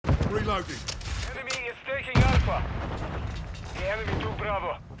Reloading. Enemy is taking Alpha. The enemy took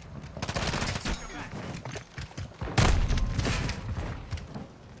Bravo.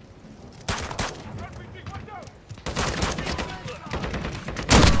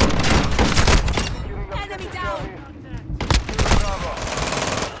 Enemy down! Bravo.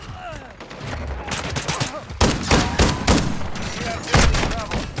 We are taking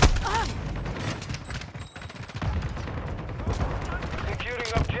Bravo.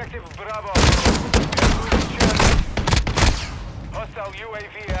 Securing objective Bravo. Hostile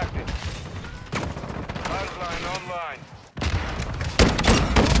UAV active. Hardline online.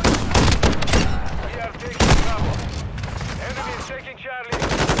 We are taking Bravo. Enemy is taking Charlie.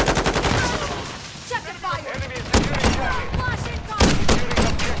 Check the fire! Enemy is securing Charlie. Flash incoming! Securing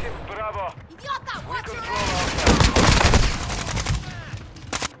objective Bravo. Idiota! We Watch your control head!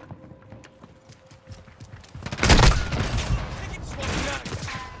 Alpha.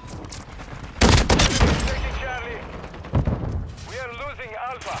 Taking Charlie. We are losing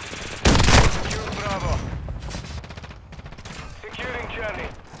Alpha. Secure Bravo. Securing Charlie.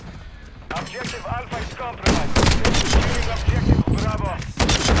 Objective Alpha is compromised. Securing objective Bravo.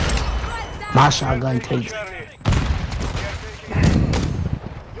 My shotgun takes. Charlie. We are taking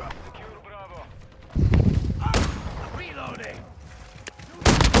secure Bravo. Reloading.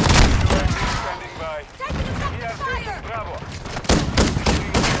 UAV standing by. Taking We effective are fire! taking Bravo.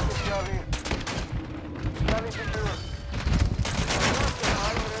 Securing objective Charlie. Charlie secure.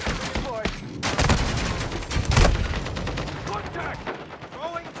 I'm ready to deploy. Contact.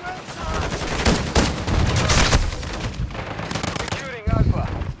 Throwing drones. Securing Alpha.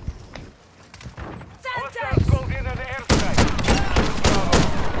 Hostiles Semtex! called in an airstrike. Bravo.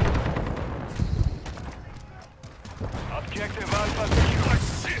 Objective Alpha secure.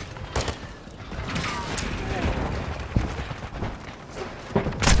 Shit.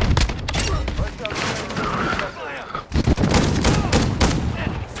 Hostile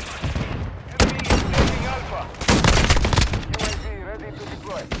enemy is taking Alpha. UAV ready to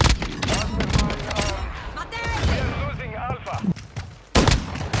deploy. Mastermind armed. We are losing Alpha.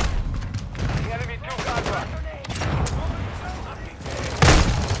 The enemy took Alpha.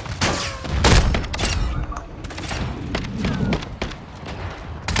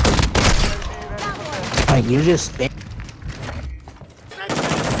 Like you just spit.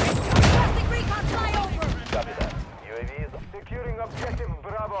 Requesting recon flyover! Copy that. UAV is securing objective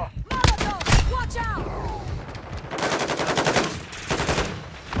Bravo. Molotov! Watch out!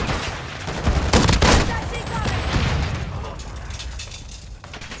 That's incoming!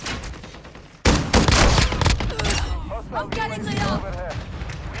 I'm getting lit up! Overhead.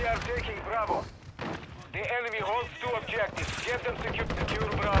 We are taking Bravo. The enemy holds two objectives. Get them secure. Secure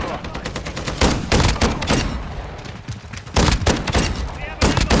Bravo.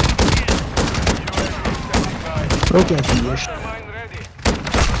 UAV standing by. Look at you. Mastermind ready.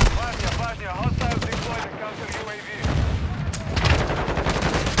 Важня. Hostiles deploy the counter UAV.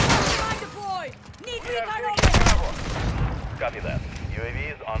 Mine deployed! Need We are recon taking overhead! Bravo. Copy that. UAV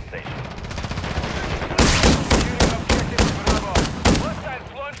is on station. Securing objective Bravo.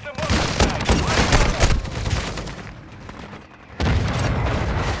 Hostiles launched a mortar strike.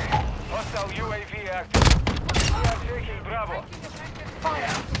 Hostile UAV active. We are taking Bravo.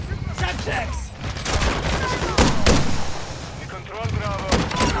 Semtex. We control Bravo.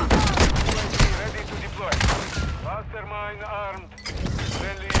 UAV ready to deploy. Mastermind armed.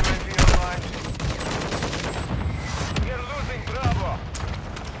 Friendly UAV online. We are losing Bravo.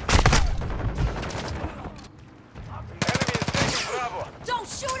 Enemy is taking Bravo. Don't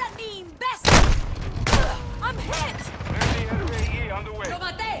shoot at me, imbecile! I'm hit! Friendly RAE on the way. Lo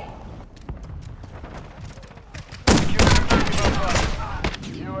maté! Securing objective Alpha.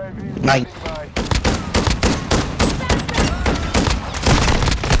 UAV Nice. standing by.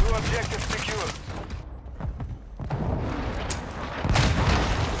 Two objectives secure.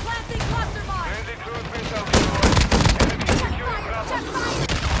 Planting cluster mine! Friendly cruise missile deployed. Enemy Check securing fire! Bravo. Check fire!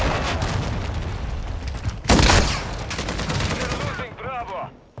 We're losing Bravo.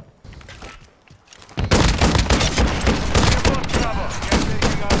 We have lost Bravo. We are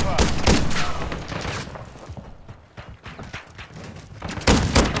taking Alpha.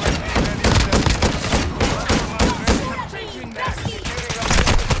 UAV ready to set. Shoot at me, imbecile! Securing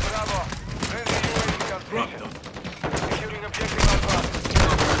objective Bravo. Friendly UAV completion. Securing objective Alpha.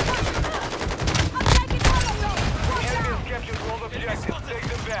 I'm taking Molotov! Watch Enemy out! has captured all objectives. Take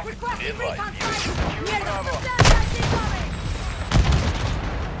them back. Requesting Invite. recon flyover! Secure Near the Bravo. Semtex incoming!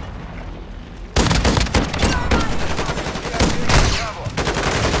 Bravo.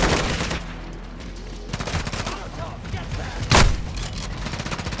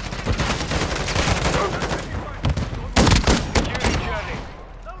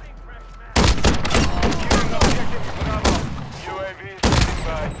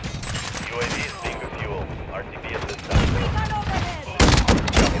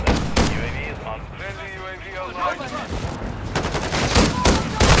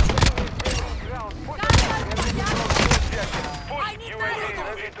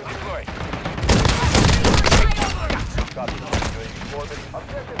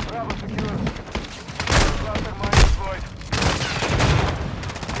 Objective Bravo secure. Cluster mine deployed.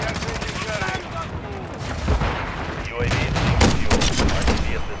 We are taking Charlie. UAV is being fueled. RTB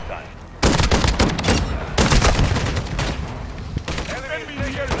at this time. Enemy is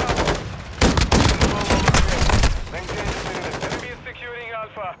taking Bravo. Maintain the minute. Enemy is securing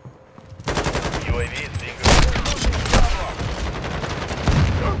Alpha. UAV is being Bravo.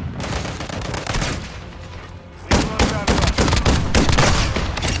 We lost Alpha.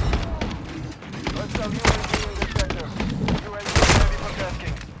 Hostile UAV in the sector. UAV ready for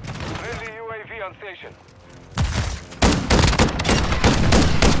tasking. Friendly UAV on station.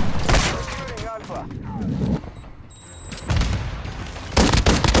 Securing Alpha.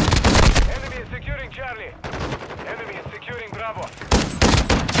 Enemy is securing Charlie. Enemy is securing Bravo.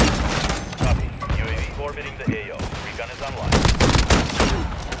 copy. UAV orbiting the AO. Recon is online.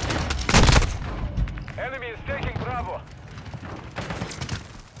 Enemy is taking Bravo.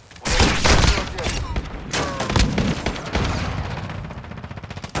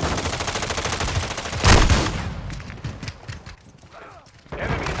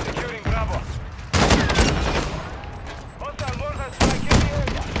 Enemy is securing Bravo. Hostile mortar strike in the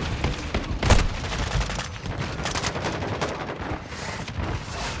area.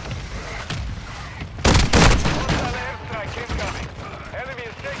 Hostile airstrike incoming. Enemy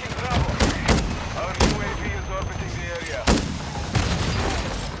is taking Bravo. Our UAV is orbiting the area.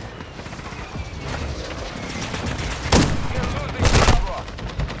 We are losing Bravo.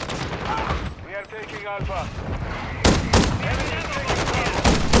 We are taking Alpha. Enemy is taking Bravo.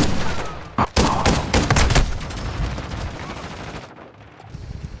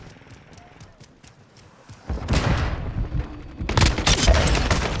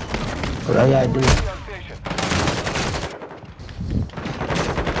 What I gotta do? On station.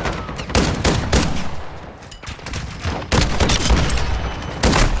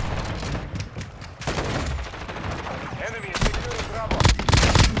 Enemy is securing Bravo.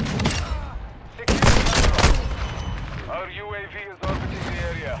 Securing Bravo. Our UAV is orbiting the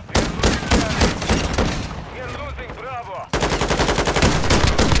area. We are losing Bravo.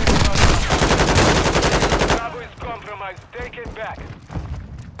 Bravo is compromised. Take it back.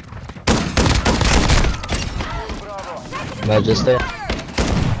 Bravo. I just there.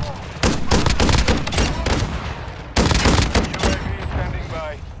 UAV standing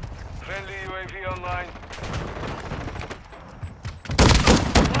by. Friendly UAV online.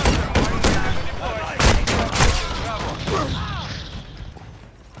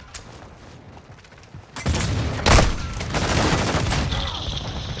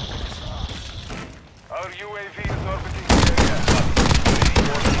 Our UAV is orbiting the area.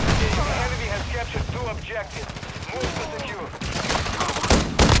 The enemy has captured 2 objectives. Move to secure.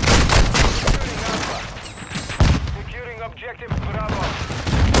 Securing Alpha. Securing objective Bravo.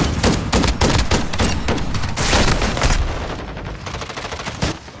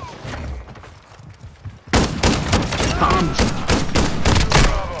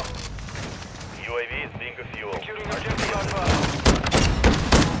 Bravo. UAV is being fueled. Securing objective Alpha.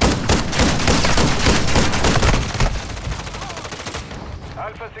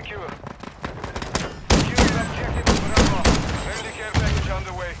 Alpha secure. Securing objective Bravo. Friendly care package on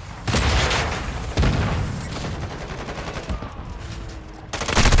the way.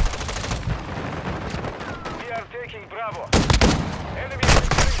 We are taking Bravo. Enemy is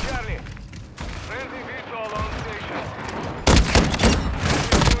securing Charlie. Friendly VTOL on station.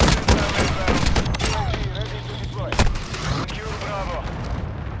 UAV ready to deploy. Secure Bravo.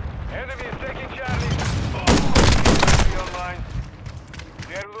 Enemy is taking Charlie. UAV online.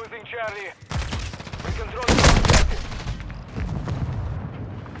 We are losing Charlie. We control the objective.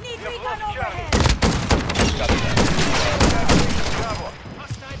 Need We have recon lost Charlie. overhead. Copy that. Bravo.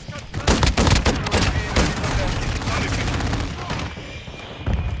 Hostiles confirmed. UAV ready for tasking.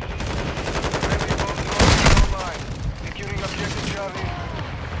 Friendly bomb drone online. Securing objective Charlie.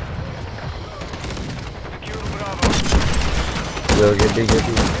 Secure Bravo. Yo, get big, get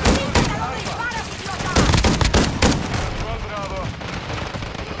big. Control Bravo.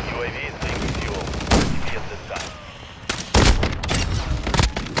 UAV is being fueled. RTB at this time.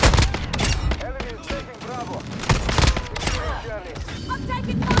 Enemy is taking Bravo. Securing Charlie. I'm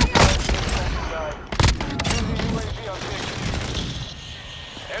taking fire! UAV on station.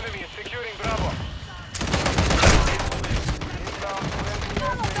 Enemy is securing Bravo. Inbound friendly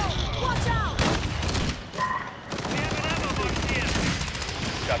airstrike. Watch out!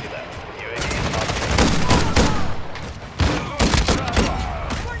 Copy that. UAV is Bravo.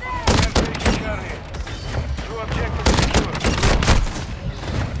 We are taking Charlie. 2 objectives secure.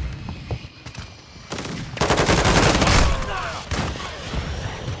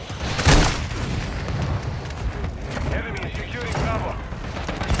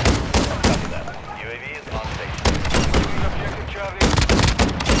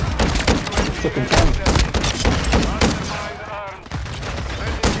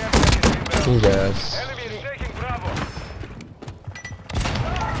 His ass. Enemy is taking Bravo.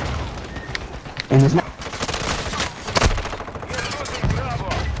 And it's not. We are losing Bravo.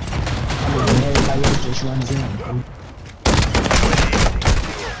 Everybody else just runs in.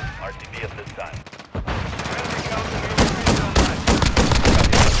 RTB at this time. Friendly counter UAV is online.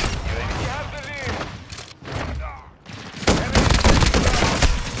 We have the lead. Enemy is taking Bravo.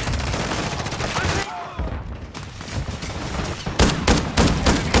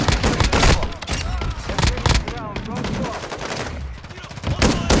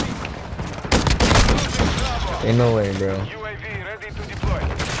 Ain't no way, bro. UAV ready to deploy.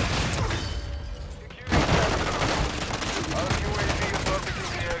 Our UAV is orbiting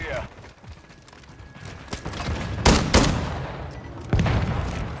the area.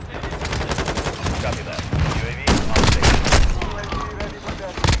 Copy that. UAV on station. UAV ready for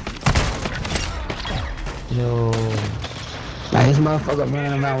that. Yo. Like this motherfucker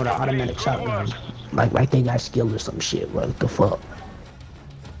running around with an automatic shotgun. Like they got skill or some shit. What the fuck?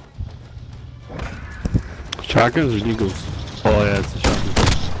 Shotguns or Eagles? Oh yeah, it's a shotgun.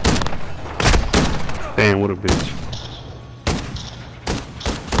 Damn, what a bitch.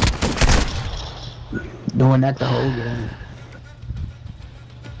 Doing that the whole game.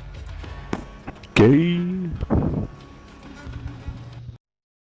 Gay.